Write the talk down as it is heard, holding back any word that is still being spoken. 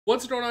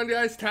What's going on,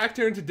 guys? Tact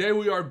here, and today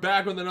we are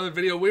back with another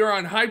video. We are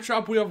on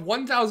Hypedrop. We have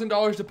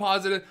 $1,000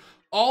 deposited,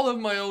 all of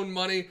my own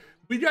money.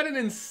 We got an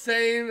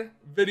insane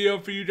video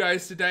for you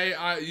guys today.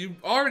 You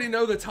already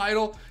know the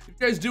title. If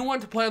you guys do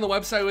want to play on the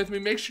website with me,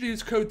 make sure to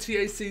use code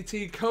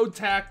TACT, code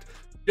TACT.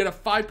 Get a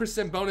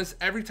 5% bonus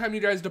every time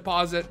you guys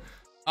deposit.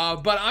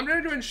 But I'm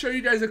going to go and show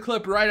you guys a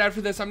clip right after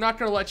this. I'm not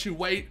going to let you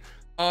wait.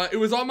 It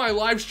was on my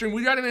live stream.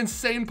 We got an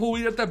insane pull.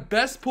 We got the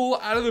best pull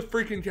out of the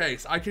freaking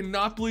case. I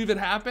cannot believe it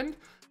happened.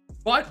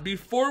 But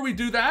before we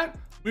do that,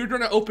 we're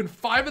going to open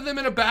 5 of them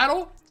in a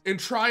battle and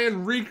try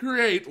and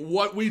recreate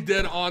what we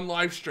did on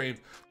live stream.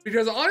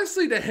 Because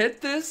honestly, to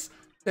hit this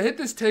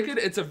ticket,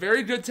 it's a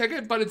very good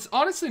ticket, but it's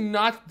honestly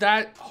not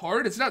that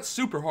hard. It's not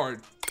super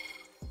hard.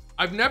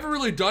 I've never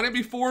really done it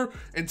before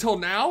until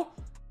now,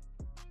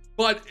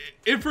 but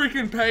it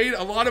freaking paid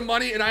a lot of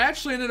money, and I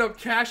actually ended up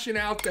cashing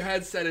out the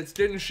headset. It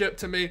didn't ship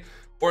to me,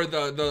 or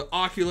the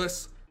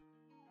Oculus.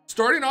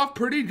 Starting off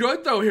pretty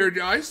good though here,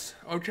 guys.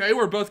 Okay,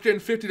 we're both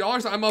getting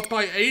 $50. I'm up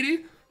by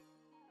 80.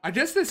 I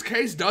guess this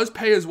case does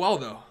pay as well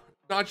though.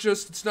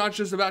 It's not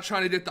just about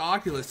trying to get the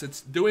Oculus. It's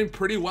doing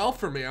pretty well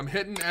for me. I'm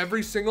hitting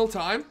every single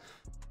time.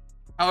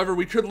 However,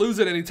 we could lose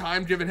at any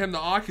time giving him the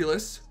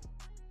Oculus.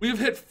 We've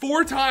hit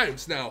 4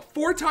 times now.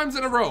 4 times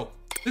in a row.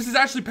 This has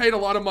actually paid a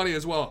lot of money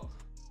as well.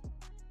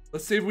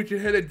 Let's see if we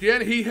can hit it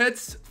again. He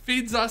hits,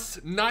 feeds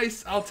us.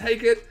 Nice, I'll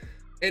take it.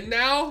 And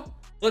now,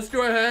 let's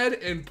go ahead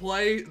and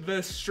play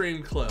this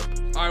stream clip.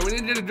 All right, we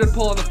need to get a good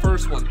pull on the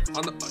first one.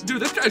 Dude,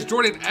 this guy's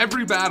joining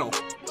every battle.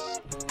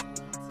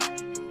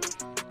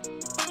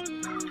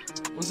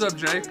 What's up,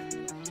 Jake?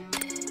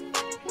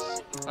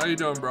 How you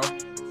doing, bro?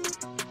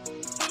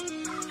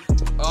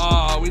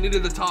 Oh, we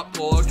needed the top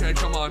pull. Okay,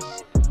 come on.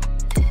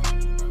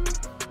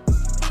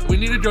 We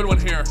need a good one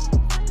here.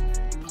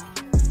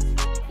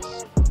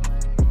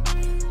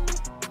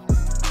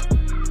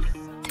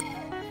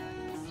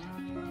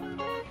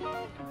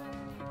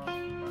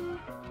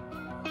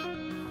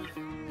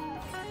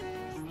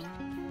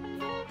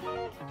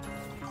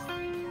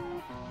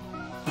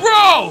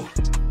 Bro!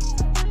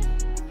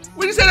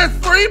 We just had a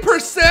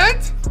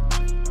 3%?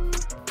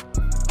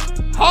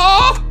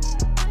 Huh?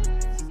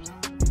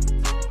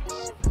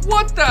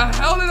 What the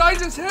hell did I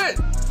just hit?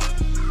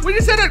 We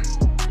just hit a...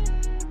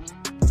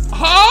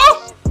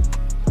 Huh?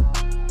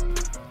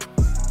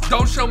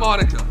 Don't show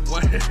Monica.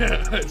 Wait,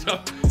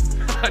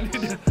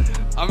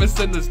 I'm gonna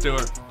send this to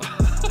her.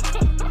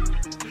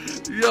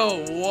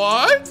 Yo,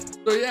 what?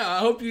 So yeah, I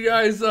hope you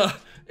guys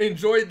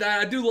enjoyed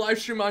that. I do live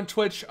stream on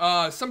Twitch,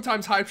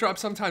 sometimes Hypedrop,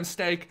 sometimes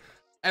Stake,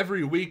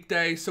 every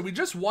weekday. So we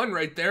just won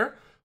right there.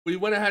 We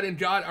went ahead and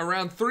got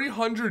around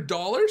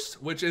 $300,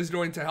 which is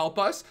going to help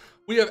us.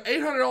 We have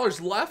 $800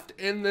 left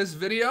in this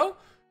video,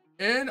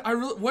 and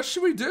what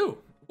should we do?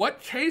 What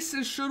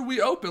cases should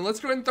we open? Let's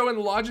go ahead and throw in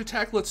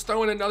Logitech. Let's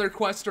throw in another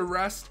Quest to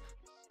Rest.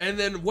 And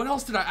then what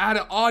else did I add?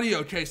 An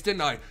audio case,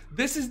 didn't I?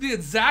 This is the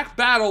exact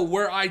battle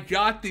where I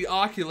got the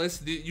Oculus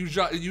that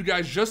you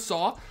guys just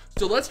saw.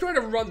 So let's try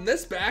to run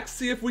this back,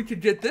 see if we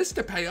could get this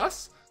to pay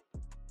us.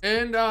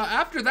 And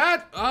after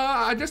that,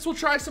 I guess we'll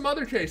try some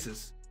other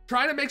cases.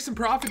 Trying to make some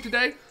profit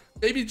today.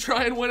 Maybe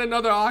try and win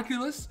another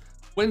Oculus.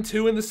 Win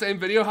 2 in the same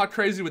video. How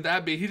crazy would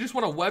that be? He just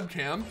won a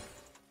webcam.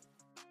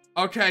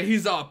 Okay,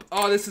 he's up.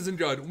 Oh, this isn't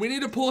good. We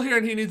need a pull here,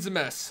 and he needs a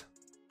miss.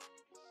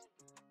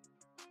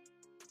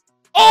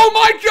 Oh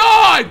my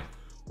God!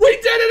 We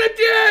did it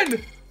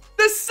again!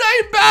 The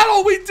same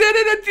battle, we did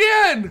it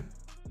again!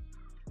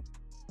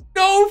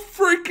 No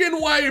freaking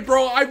way,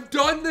 bro. I've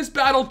done this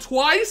battle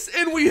twice,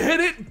 and we hit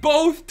it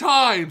both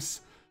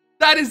times.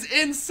 That is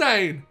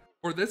insane.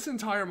 For this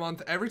entire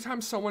month, every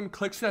time someone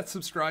clicks that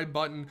subscribe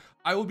button,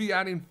 I will be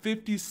adding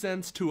 50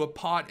 cents to a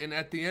pot, and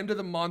at the end of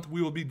the month,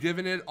 we will be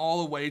giving it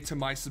all away to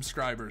my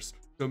subscribers.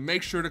 So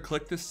make sure to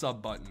click this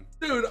sub button.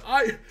 Dude,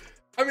 I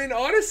mean,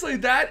 honestly,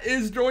 that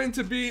is going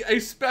to be a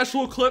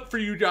special clip for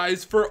you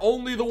guys, for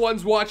only the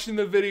ones watching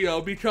the video,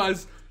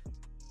 because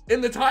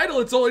in the title,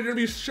 it's only going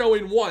to be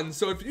showing one.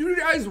 So if you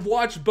guys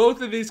watch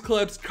both of these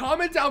clips,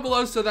 comment down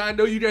below so that I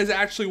know you guys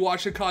actually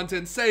watch the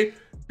content. Say,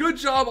 good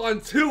job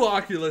on 2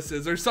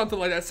 Oculuses or something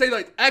like that. Say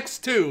like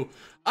X2.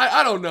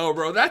 I don't know,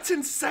 bro. That's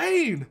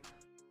insane.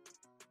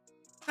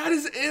 That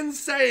is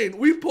insane.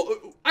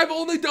 I've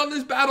only done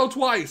this battle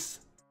twice.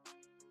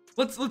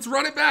 Let's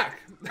run it back.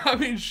 I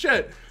mean,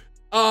 shit.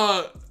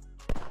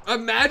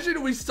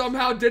 Imagine we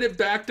somehow did it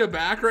back to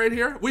back right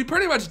here. We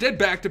pretty much did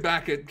back to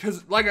back it,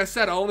 because like I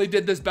said, I only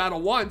did this battle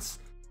once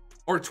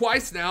or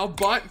twice now,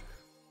 but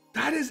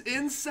that is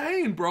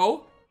insane,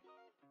 bro.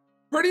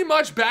 Pretty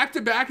much back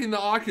to back in the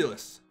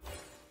Oculus.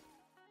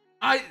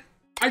 I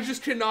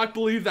just cannot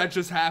believe that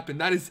just happened.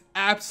 That is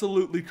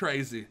absolutely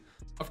crazy.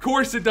 Of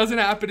course it doesn't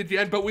happen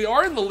again, but we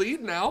are in the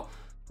lead now,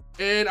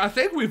 and I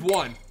think we've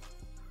won.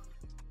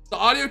 The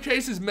audio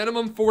case is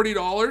minimum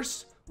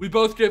 $40. We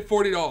both get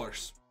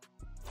 $40.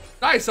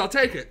 Nice, I'll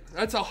take it.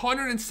 That's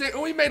 106.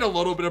 We made a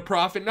little bit of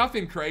profit,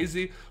 nothing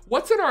crazy.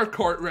 What's in our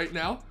cart right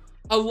now?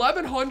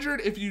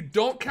 1,100 if you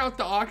don't count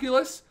the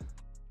Oculus.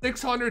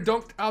 600,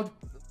 that'd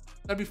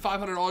be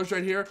 $500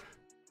 right here.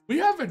 We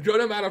have a good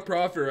amount of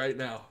profit right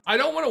now. I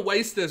don't want to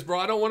waste this, bro.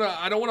 I don't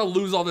want to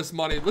lose all this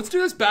money. Let's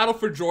do this battle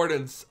for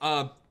Jordan's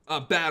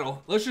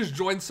battle. Let's just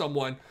join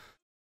someone.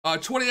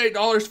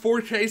 $28,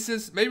 4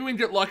 cases. Maybe we can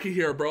get lucky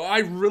here, bro.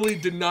 I really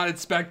did not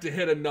expect to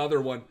hit another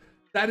one.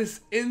 That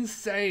is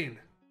insane.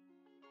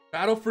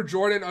 Battle for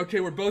Jordan. Okay,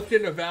 we're both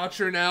getting a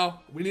voucher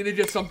now. We need to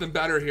get something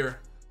better here.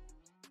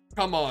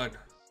 Come on.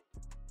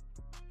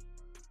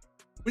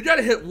 We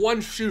gotta hit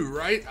one shoe,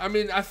 right? I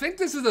mean, I think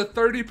this is a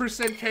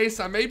 30% case.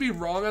 I may be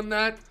wrong on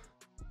that.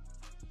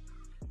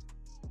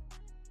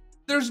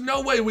 There's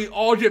no way we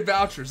all get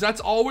vouchers. That's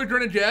all we're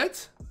gonna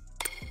get?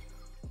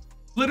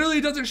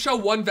 Literally doesn't show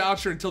one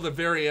voucher until the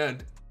very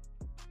end.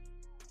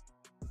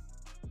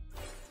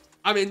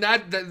 I mean,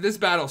 this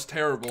battle's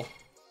terrible.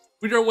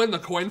 We're gonna win the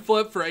coin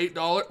flip for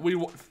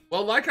 $8.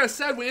 Well, like I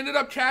said, we ended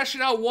up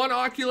cashing out one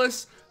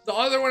Oculus. The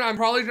other one I'm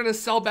probably gonna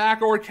sell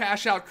back or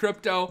cash out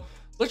crypto.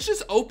 Let's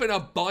just open a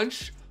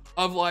bunch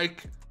of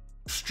like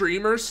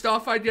streamer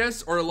stuff, I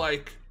guess, or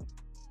like,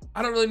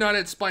 I don't really know how to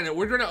explain it.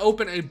 We're gonna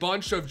open a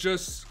bunch of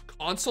just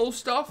console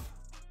stuff.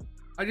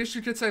 I guess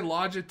you could say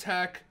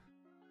Logitech,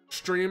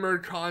 streamer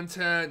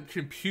content,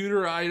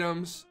 computer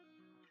items.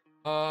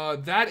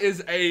 That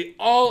is a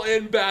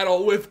all-in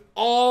battle with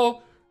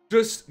all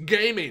just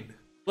gaming.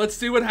 Let's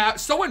see what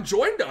happens. Someone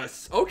joined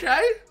us.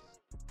 Okay.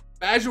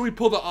 Imagine we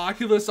pull the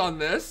Oculus on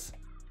this.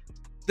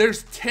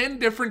 There's 10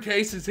 different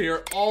cases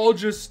here, all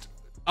just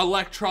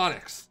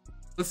electronics.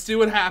 Let's see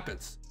what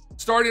happens.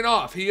 Starting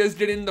off, he is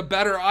getting the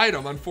better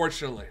item,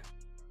 unfortunately.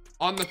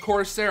 On the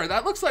Corsair.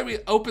 That looks like we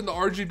opened the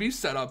RGB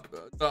setup,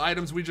 the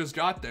items we just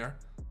got there.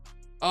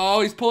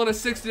 Oh, he's pulling a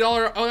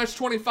 $60. Oh, that's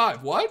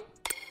 25. What?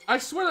 I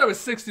swear that was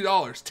 $60.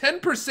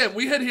 10%.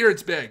 We hit here,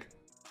 it's big.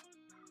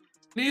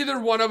 Neither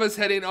one of us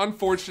hitting,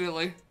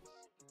 unfortunately.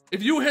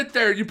 If you hit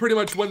there, you pretty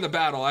much win the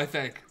battle, I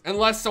think.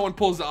 Unless someone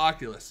pulls the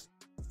Oculus.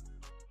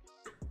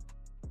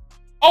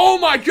 Oh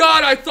my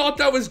God, I thought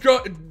that was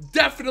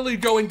definitely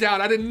going down.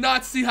 I did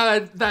not see how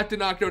that did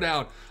not go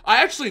down.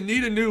 I actually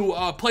need a new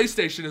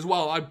PlayStation as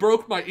well. I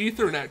broke my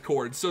Ethernet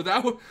cord, so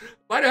that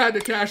might have had to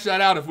cash that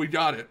out if we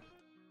got it.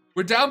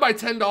 We're down by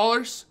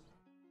 $10.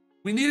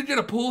 We need to get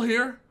a pull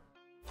here.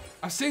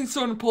 I've seen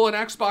someone pull an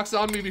Xbox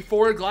on me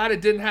before. Glad it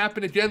didn't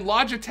happen again.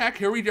 Logitech,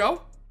 here we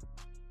go.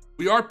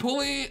 We are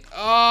pulling.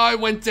 Oh, it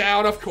went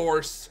down, of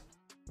course.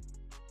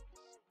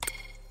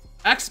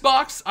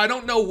 Xbox, I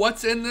don't know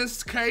what's in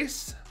this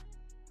case.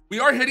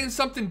 We are hitting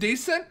something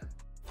decent.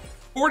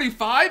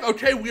 45,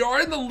 okay, we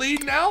are in the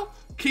lead now.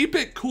 Keep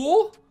it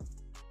cool.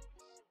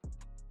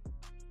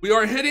 We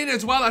are hitting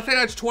as well. I think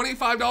that's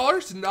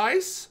 $25,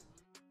 nice.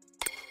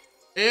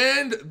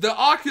 And the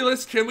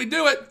Oculus, can we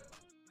do it?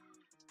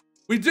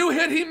 We do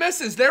hit, he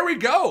misses, there we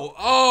go.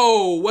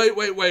 Oh,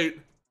 wait.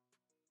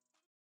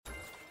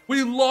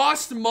 We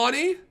lost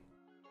money?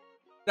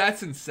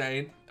 That's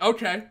insane,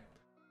 okay.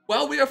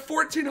 Well, we have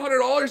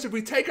 $1,400. If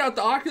we take out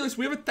the Oculus,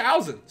 we have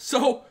 $1,000.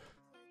 So,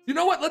 you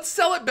know what? Let's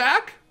sell it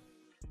back.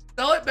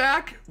 Sell it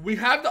back. We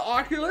have the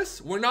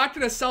Oculus. We're not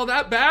going to sell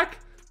that back.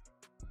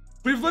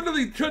 We've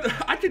literally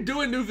I could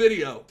do a new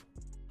video.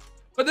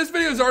 But this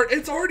video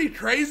it's already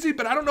crazy,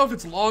 but I don't know if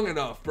it's long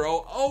enough,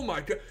 bro. Oh my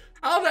God.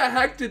 How the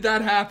heck did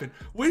that happen?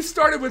 We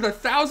started with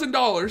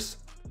 $1,000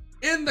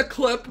 in the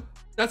clip.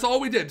 That's all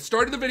we did.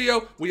 Started the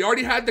video. We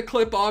already had the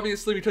clip,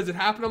 obviously, because it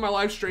happened on my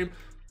live stream.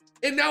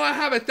 And now I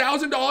have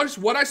 $1,000,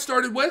 what I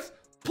started with,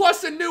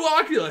 plus a new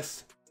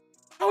Oculus.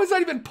 How is that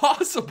even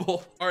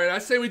possible? All right, I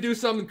say we do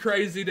something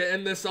crazy to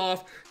end this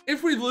off.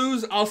 If we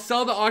lose, I'll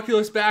sell the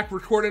Oculus back,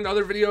 record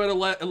another video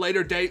at a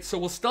later date, so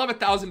we'll still have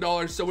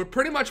 $1,000. So we're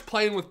pretty much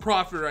playing with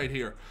profit right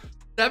here.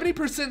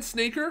 70%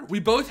 sneaker, we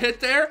both hit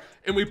there,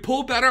 and we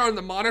pull better on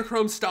the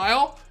monochrome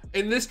style,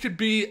 and this could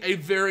be a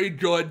very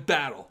good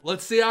battle.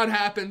 Let's see how it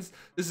happens.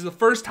 This is the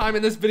first time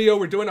in this video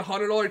we're doing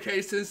 $100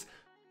 cases.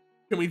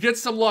 Can we get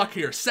some luck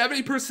here?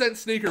 70%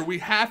 sneaker, we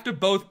have to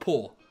both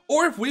pull.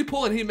 Or if we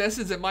pull and he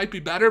misses, it might be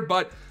better,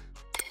 but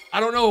I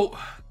don't know.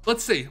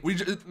 Let's see, we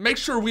make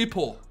sure we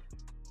pull.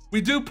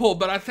 We do pull,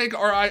 but I think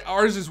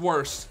ours is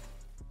worse.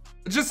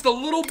 Just a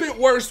little bit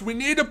worse. We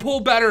need to pull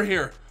better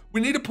here.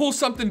 We need to pull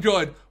something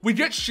good. We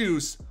get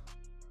shoes.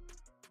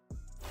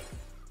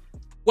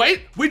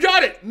 Wait, we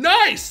got it,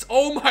 nice.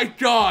 Oh my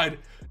God.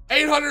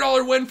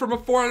 $800 win from a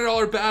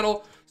 $400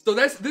 battle. So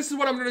this is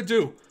what I'm gonna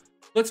do.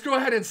 Let's go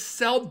ahead and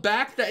sell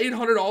back the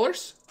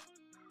 $800.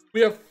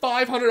 We have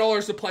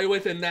 $500 to play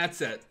with, and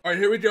that's it. All right,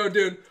 here we go,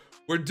 dude.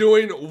 We're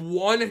doing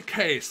one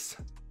case.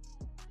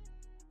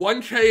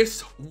 One case,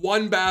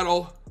 one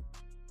battle.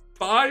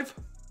 God,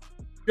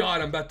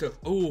 I'm about to,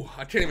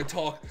 I can't even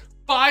talk.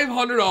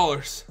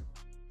 $500.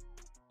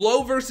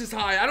 Low versus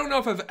high. I don't know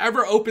if I've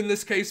ever opened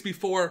this case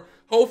before.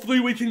 Hopefully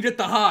we can get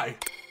the high.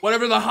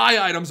 Whatever the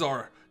high items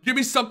are. Give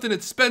me something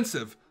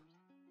expensive.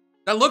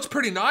 That looks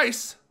pretty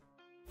nice.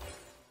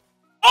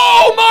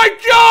 Oh my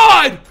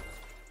God!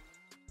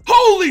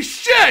 Holy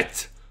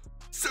shit!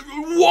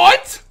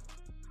 What?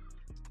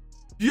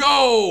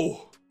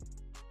 Yo!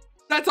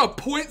 That's a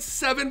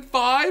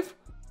 0.75?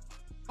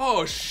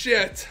 Oh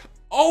shit.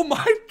 Oh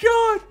my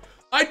God!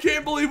 I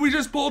can't believe we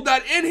just pulled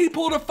that. And he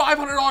pulled a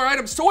 $500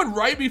 item. Someone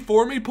right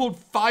before me pulled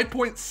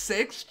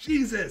 5.6.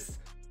 Jesus.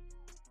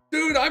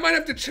 Dude, I might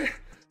have to change.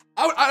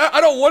 I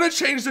don't want to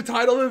change the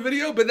title of the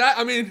video, but that,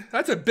 I mean,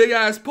 that's a big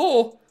ass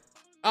pull.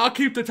 I'll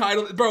keep the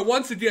title. Bro,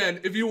 once again,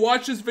 if you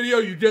watch this video,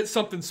 you get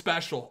something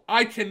special.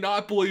 I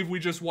cannot believe we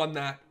just won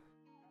that.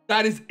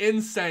 That is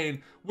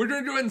insane. We're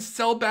going to go ahead and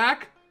sell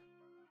back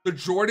the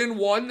Jordan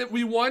 1 that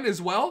we won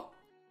as well.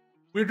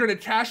 We're going to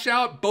cash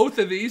out both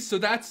of these. So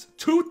that's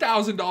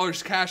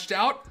 $2,000 cashed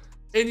out.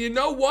 And you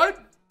know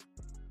what?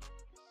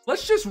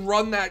 Let's just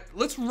run that.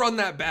 Let's run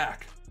that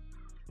back.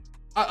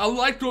 I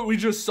liked what we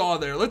just saw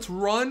there. Let's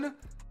run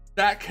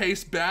that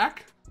case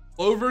back.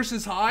 Low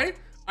versus high.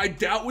 I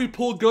doubt we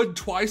pull good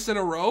twice in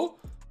a row.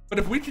 But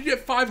if we could get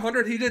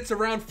 500, he gets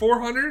around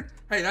 400.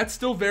 Hey, that's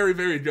still very,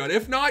 very good.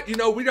 If not, you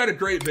know, we got a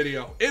great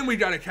video. And we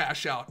got a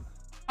cash out.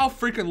 How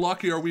freaking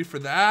lucky are we for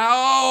that?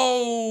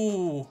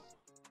 Oh!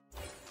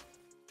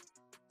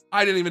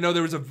 I didn't even know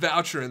there was a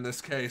voucher in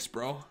this case,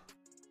 bro.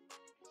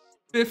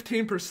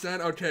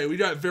 15%. Okay, we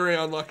got very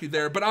unlucky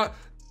there. But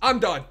I'm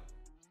done.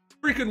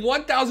 Freaking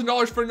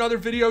 $1,000 for another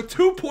video.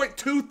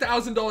 $2.2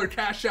 thousand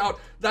cash out.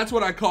 That's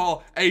what I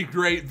call a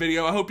great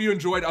video. I hope you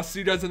enjoyed. I'll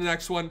see you guys in the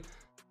next one.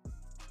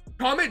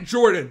 Comment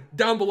Jordan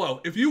down below.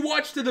 If you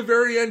watched to the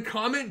very end,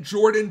 comment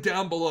Jordan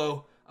down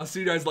below. I'll see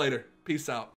you guys later. Peace out.